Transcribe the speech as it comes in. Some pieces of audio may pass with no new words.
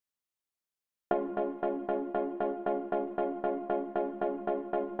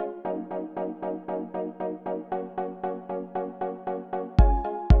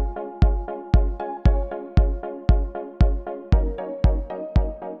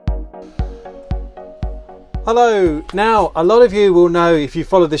Hello! Now, a lot of you will know if you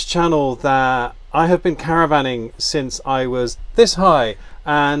follow this channel that I have been caravanning since I was this high,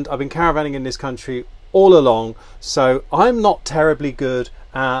 and I've been caravanning in this country all along, so I'm not terribly good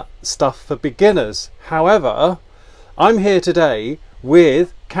at stuff for beginners. However, I'm here today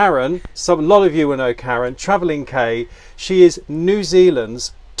with Karen. A lot of you will know Karen, Travelling K. She is New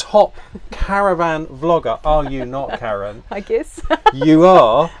Zealand's top caravan vlogger. Are you not, Karen? I guess. You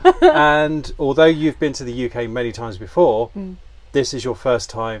are. And although you've been to the UK many times before, this is your first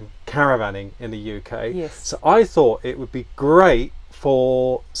time caravanning in the UK. Yes. So I thought it would be great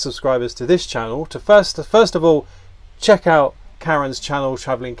for subscribers to this channel to first of all check out Karen's channel,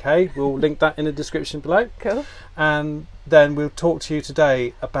 Travelling K. We'll link that in the description below. Cool. And then we'll talk to you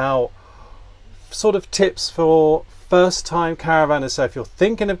today about sort of tips for first time caravanners. So if you're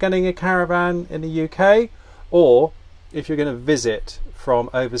thinking of getting a caravan in the UK, or if you're going to visit from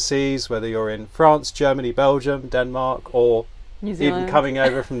overseas, whether you're in France, Germany, Belgium, Denmark, or even coming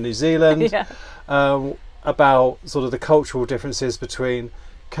over from New Zealand, Yeah. About sort of the cultural differences between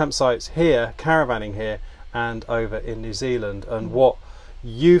campsites here, caravanning here, and over in New Zealand, and what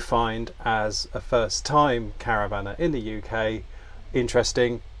you find as a first time caravanner in the UK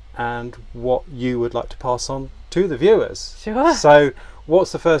interesting, and what you would like to pass on to the viewers. Sure. So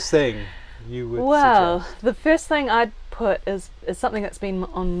what's the first thing you would suggest? The first thing I'd put is something that's been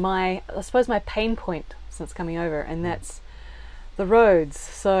on my, I suppose, my pain point since coming over, and that's the roads.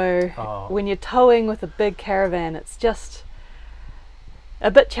 So when you're towing with a big caravan, it's just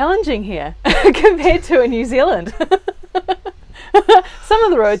a bit challenging here compared to in New Zealand. Some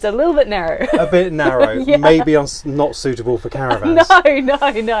of the roads are a little bit narrow. A bit narrow, Yeah. maybe not suitable for caravans.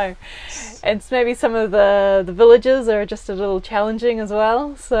 No. And maybe some of the villages are just a little challenging as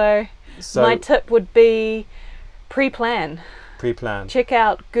well. So my tip would be pre-plan. Pre-plan. Check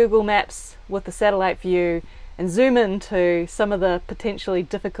out Google Maps with the satellite view and zoom into some of the potentially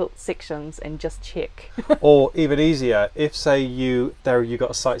difficult sections and just check. Or even easier, if say you got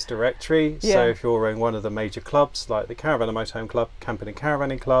a sites directory, Yeah. so if you're in one of the major clubs like the Caravan and Motorhome Club, Camping and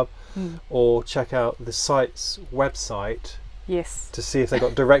Caravanning Club, or check out the site's website. Yes. To see if they've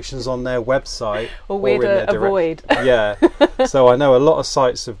got directions on their website. Or where to avoid. Yeah. So I know a lot of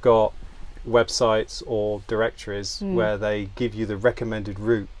sites have got websites or directories where they give you the recommended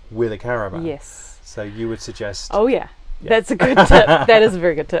route with a caravan. Yes. So you would suggest... Oh yeah. That's a good tip. That is a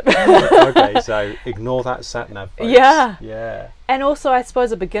very good tip. Okay, so ignore that sat-nav, folks. Yeah. Yeah. And also I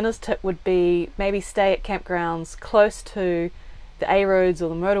suppose a beginner's tip would be maybe stay at campgrounds close to the A roads or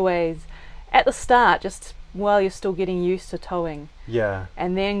the motorways at the start, just while you're still getting used to towing. Yeah.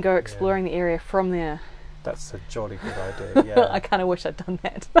 And then go exploring the area from there. That's a jolly good idea, yeah. I kind of wish I'd done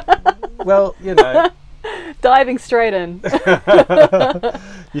that. Well, you know. Diving straight in.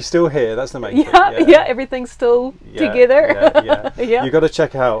 You're still here, that's the main thing. Yeah, everything's still together. Yeah. You've got to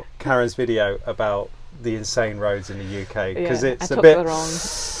check out Karen's video about the insane roads in the UK, because it's I a bit...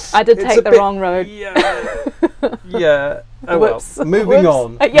 I did take the wrong road. Yeah. Yeah. Oh, Whoops. well, moving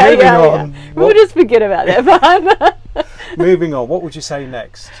on. Moving on. We'll just forget about that. Moving on, what would you say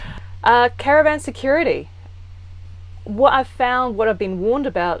next? Caravan security. What I've found, what I've been warned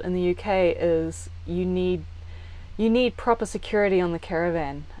about in the UK is you need proper security on the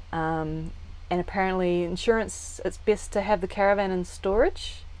caravan, and apparently insurance, it's best to have the caravan in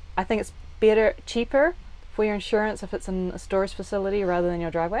storage. I think it's cheaper for your insurance if it's in a storage facility rather than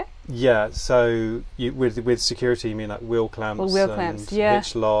your driveway. Yeah, so with security you mean like wheel clamps,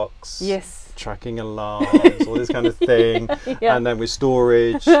 hitch locks, tracking alarms, all this kind of thing. And then with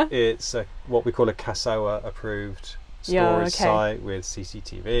storage, it's what we call a CASOA approved storage site with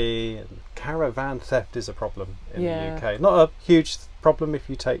CCTV. And caravan theft is a problem in the UK. Not a huge problem if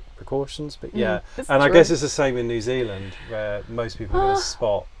you take precautions, but and true. I guess it's the same in New Zealand, where most people are going to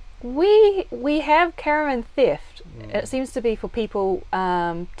spot. We have caravan theft. It seems to be for people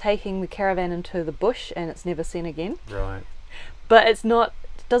taking the caravan into the bush and it's never seen again. Right. But it's not.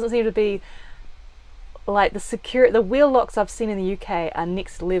 It doesn't seem to be like the wheel locks I've seen in the UK are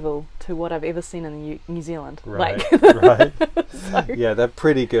next level to what I've ever seen in New Zealand. Right. Like, Right. So, yeah, they're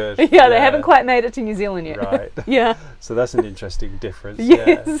pretty good. Yeah, they haven't quite made it to New Zealand yet. Right. Yeah. So that's an interesting difference.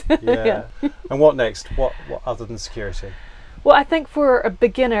 Yes. Yeah. And what next? What other than security? Well, I think for a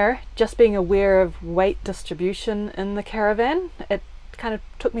beginner, just being aware of weight distribution in the caravan, it kind of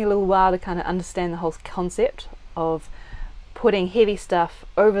took me a little while to kind of understand the whole concept of putting heavy stuff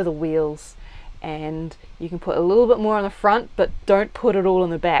over the wheels, and you can put a little bit more on the front, but don't put it all in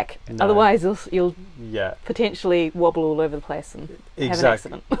the back. No. Otherwise you'll potentially wobble all over the place and have an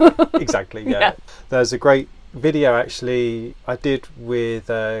accident. Exactly, yeah. There's a great video actually I did with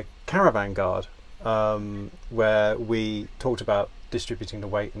Caravan Guard where we talked about distributing the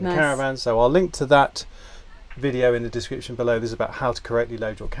weight in the Nice. caravan. So I'll link to that video in the description below. This is about how to correctly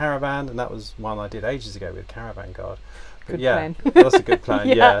load your caravan, and that was one I did ages ago with Caravan Guard. But Good yeah, plan. that's a good plan.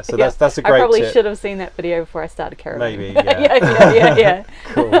 Yeah, so that's a great I probably tip. should have seen that video before I started caravanning. Maybe, yeah. yeah.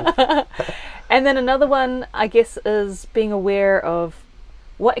 Cool. And then another one, I guess, is being aware of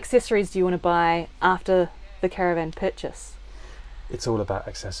what accessories do you want to buy after the caravan purchase. It's all about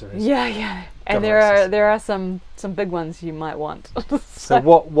accessories. Yeah. And Gotta there are some big ones you might want. So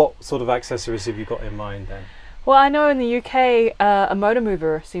what sort of accessories have you got in mind then? Well, I know in the UK, a motor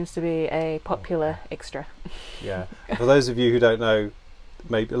mover seems to be a popular extra. Yeah. For those of you who don't know,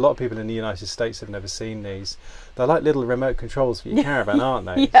 maybe a lot of people in the United States have never seen these. They're like little remote controls for your caravan, aren't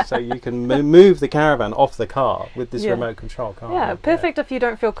they? Yeah. So you can move the caravan off the car with this Yeah. remote control, can't Yeah, you? perfect if you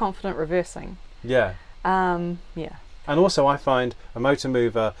don't feel confident reversing. Yeah. Yeah. And also I find a motor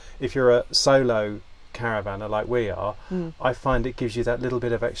mover, if you're a solo caravaner like we are, I find it gives you that little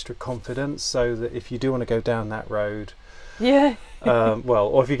bit of extra confidence, so that if you do want to go down that road, Yeah.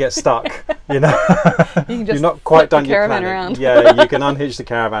 or if you get stuck, you know, You can just you're not quite flip the done your caravan planning. around. Yeah, you can unhitch the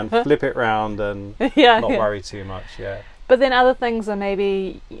caravan, flip it round, and Yeah. not worry too much. Yeah. But then other things are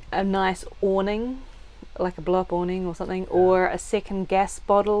maybe a nice awning, like a blow-up awning or something, or a second gas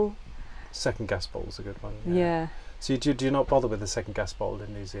bottle. Second gas bottle's a good one. Yeah. So do you not bother with the second gas bottle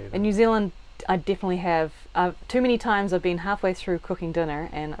in New Zealand? In New Zealand, I definitely have. Too many times I've been halfway through cooking dinner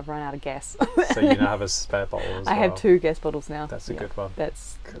and I've run out of gas. So you now have a spare bottle as I well. have 2 gas bottles now. That's a good one.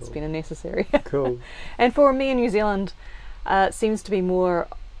 It's Cool. been a necessary. Cool. And for me in New Zealand, it seems to be more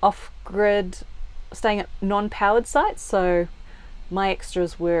off-grid, staying at non-powered sites. So my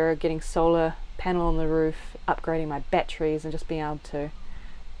extras were getting solar panel on the roof, upgrading my batteries, and just being able to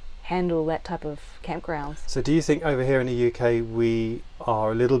handle that type of campgrounds. So do you think over here in the UK we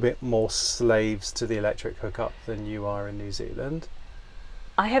are a little bit more slaves to the electric hookup than you are in New Zealand?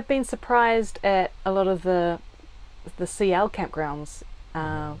 I have been surprised at a lot of the CL campgrounds.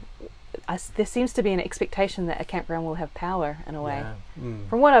 There seems to be an expectation that a campground will have power in a way. Yeah. Mm.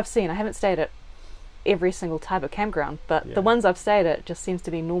 From what I've seen, I haven't stayed at every single type of campground, but Yeah. the ones I've stayed at just seems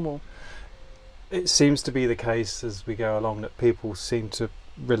to be normal. It seems to be the case as we go along that people seem to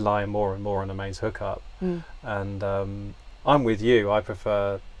rely more and more on a mains hookup. And I'm with you. I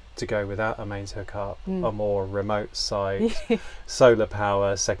prefer to go without a mains hookup, a more remote site, solar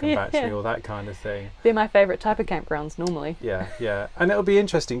power, second battery, all that kind of thing. They're my favourite type of campgrounds normally. Yeah. And it'll be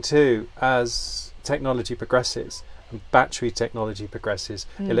interesting too as technology progresses and battery technology progresses,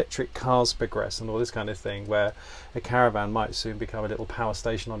 electric cars progress and all this kind of thing, where a caravan might soon become a little power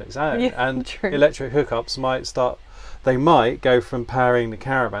station on its own. Yeah, And true. electric hookups they might go from powering the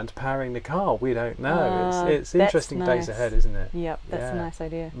caravan to powering the car. We don't know. It's that's interesting days nice. ahead, isn't it? Yep, that's a Yeah. nice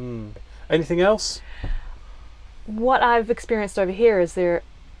idea. Anything else? What I've experienced over here is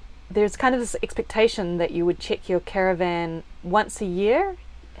there's kind of this expectation that you would check your caravan once a year,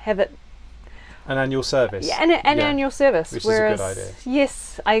 have it An annual service. an annual service. Which whereas, is a good idea.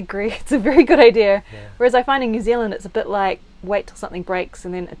 Yes, I agree. It's a very good idea. Yeah. Whereas I find in New Zealand it's a bit like wait till something breaks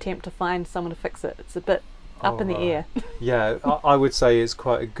and then attempt to find someone to fix it. It's a bit up in the air. Yeah, I would say it's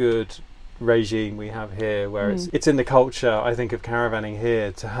quite a good regime we have here, where it's in the culture, I think, of caravanning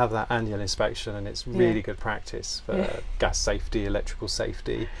here to have that annual inspection, and it's really good practice for gas safety, electrical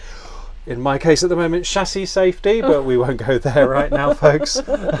safety. In my case at the moment, chassis safety, but we won't go there right now, folks.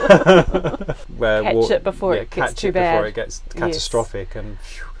 Where Catch it before it gets too bad. Before it gets catastrophic, and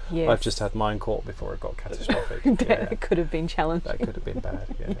Yes. I've just had mine caught before it got catastrophic. That could have been challenging. That could have been bad.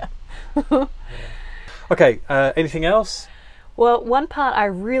 Yeah. Okay. Anything else? Well, one part I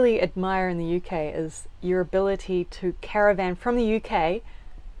really admire in the UK is your ability to caravan from the UK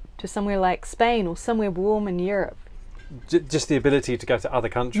to somewhere like Spain or somewhere warm in Europe. Just the ability to go to other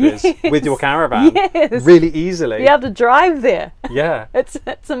countries with your caravan Yes. really easily. Be able to drive there. Yeah.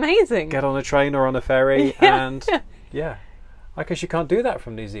 It's amazing. Get on a train or on a ferry and I guess you can't do that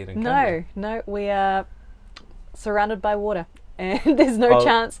from New Zealand, can you? No, we are surrounded by water and there's no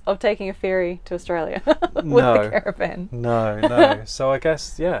chance of taking a ferry to Australia with a caravan. No. So I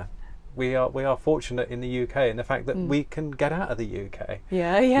guess, we are fortunate in the UK in the fact that we can get out of the UK.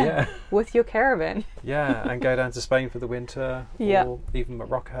 Yeah. With your caravan. Yeah, and go down to Spain for the winter or even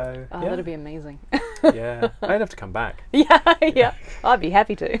Morocco. Oh, that'd be amazing. Yeah, I'd have to come back. Yeah. I'd be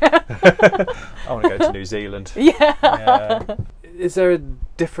happy to. I want to go to New Zealand. Yeah. Is there a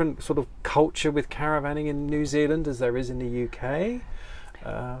different sort of culture with caravanning in New Zealand as there is in the UK?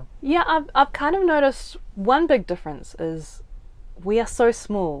 Yeah, I've kind of noticed one big difference is we are so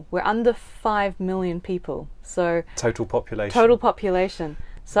small. We're under 5 million people. So total population.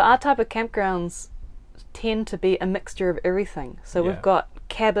 So our type of campgrounds tend to be a mixture of everything. So we've got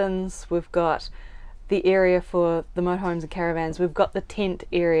cabins, we've got the area for the motorhomes and caravans, we've got the tent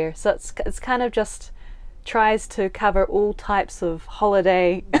area. So it's kind of just tries to cover all types of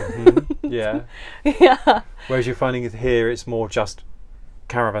holiday. Yeah. Yeah. Whereas you're finding it here, it's more just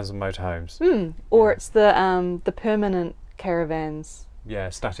caravans and motorhomes. Or it's the permanent caravans. Yeah,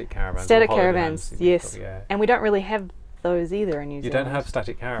 static caravans. Static or holiday caravans, vans, yes. Yeah. And we don't really have those either in New Zealand. You don't have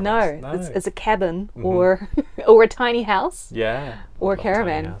static caravans? No. It's a cabin or a tiny house. Yeah. Or a I'd love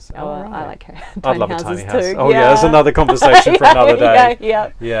caravan. tiny house. Oh, right. I like tiny I'd love a houses tiny house. too. Oh yeah, that's another conversation for another day.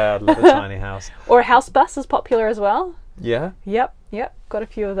 Yeah. I'd love a tiny house. Or a house bus is popular as well. Yeah. Yep. Got a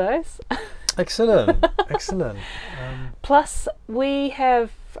few of those. Excellent. Plus, we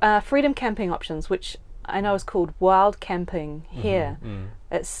have freedom camping options, which I know is called wild camping here.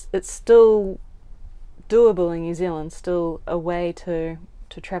 It's still doable in New Zealand, still a way to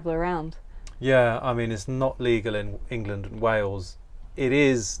travel around. Yeah, I mean, it's not legal in England and Wales. It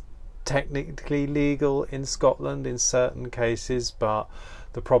is technically legal in Scotland in certain cases, but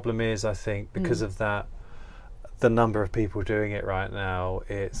the problem is, I think, because of that, the number of people doing it right now,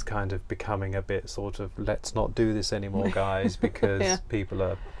 it's kind of becoming a bit sort of, let's not do this anymore, guys, because people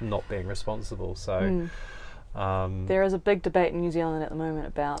are not being responsible. So there is a big debate in New Zealand at the moment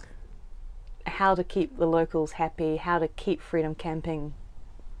about how to keep the locals happy, how to keep freedom camping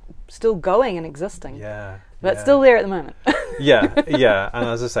still going and existing. But it's still there at the moment. And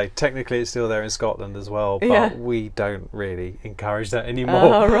as I say, technically it's still there in Scotland as well, but we don't really encourage that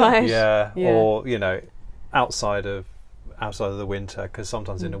anymore. Oh, right. Or outside of the winter, because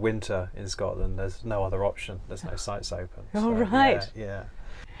sometimes in the winter in Scotland there's no other option, there's no sites open.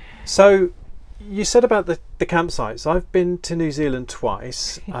 So you said about the campsites. I've been to New Zealand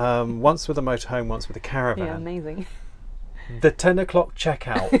twice, once with a motorhome, once with a caravan. Yeah, amazing. The 10 o'clock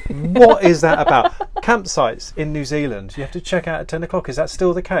checkout, what is that about? Campsites in New Zealand, you have to check out at 10 o'clock. Is that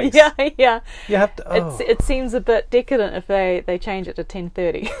still the case? Yeah. You have to, it seems a bit decadent if they change it to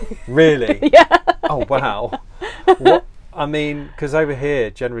 10:30. Really? Yeah. Oh, wow. What? I mean, because over here,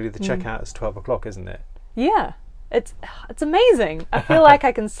 generally the checkout is 12 o'clock, isn't it? Yeah. It's amazing. I feel like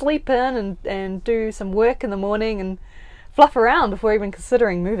I can sleep in and do some work in the morning and fluff around before even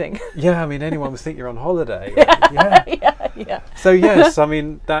considering moving. Yeah, I mean, anyone would think you're on holiday. Yeah. So yes, I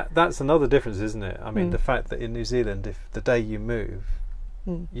mean, that's another difference, isn't it? I mean, the fact that in New Zealand, if the day you move,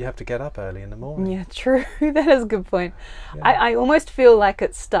 you have to get up early in the morning. Yeah, true. That is a good point. I almost feel like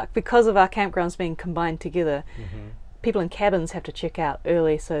it's stuck because of our campgrounds being combined together. People in cabins have to check out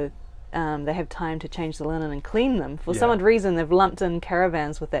early, so they have time to change the linen and clean them. For some odd reason, they've lumped in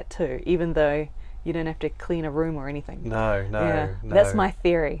caravans with that too, even though you don't have to clean a room or anything. No. That's my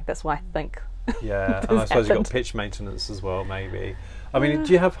theory. That's why I think. Yeah, and I suppose you've got pitch maintenance as well, maybe. I mean,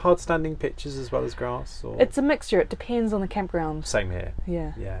 do you have hard standing pitches as well as grass? Or? It's a mixture. It depends on the campground. Same here.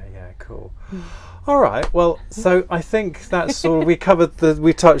 Yeah, cool. All right, well, so I think that's sort of,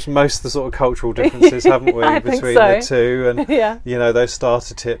 we touched most of the sort of cultural differences, haven't we, between the two, and you know, those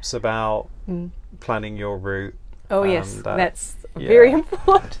starter tips about planning your route. Oh yes, that's very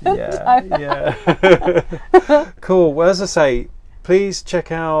important. Cool. Well, as I say, please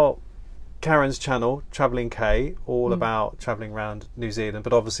check out Karen's channel, Travelling K, all about travelling around New Zealand.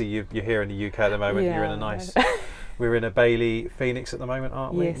 But obviously, you're here in the UK at the moment. You're in a nice. We're in a Bailey Phoenix at the moment,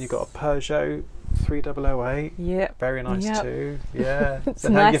 aren't we? Yes. You've got a Peugeot 3008. Yeah. Very nice too. Yeah. It's a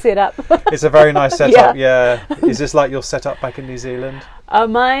nice setup. It's a very nice setup. Yeah. Is this like your setup back in New Zealand?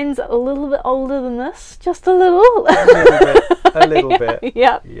 Mine's a little bit older than this, just a little. A little bit.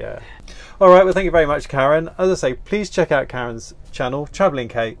 Yeah. All right. Well, thank you very much, Karen. As I say, please check out Karen's channel, Travelling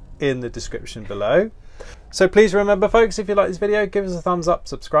K, in the description below. So please remember, folks, if you like this video, give us a thumbs up,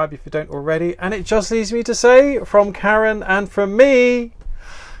 subscribe if you don't already, and it just leaves me to say, from Karen and from me,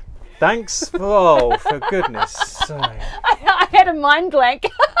 thanks for goodness sake. I had a mind blank.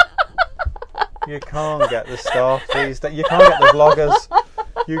 You can't get the staff these days. You can't get the vloggers.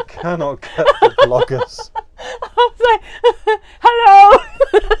 You cannot get the vloggers. I was like, hello.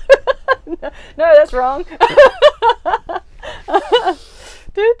 No, that's wrong.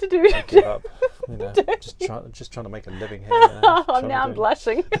 I give up. You know, just trying to make a living here. Now I'm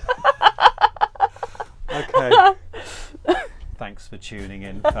blushing. Okay. Thanks for tuning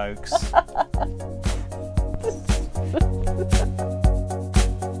in, folks.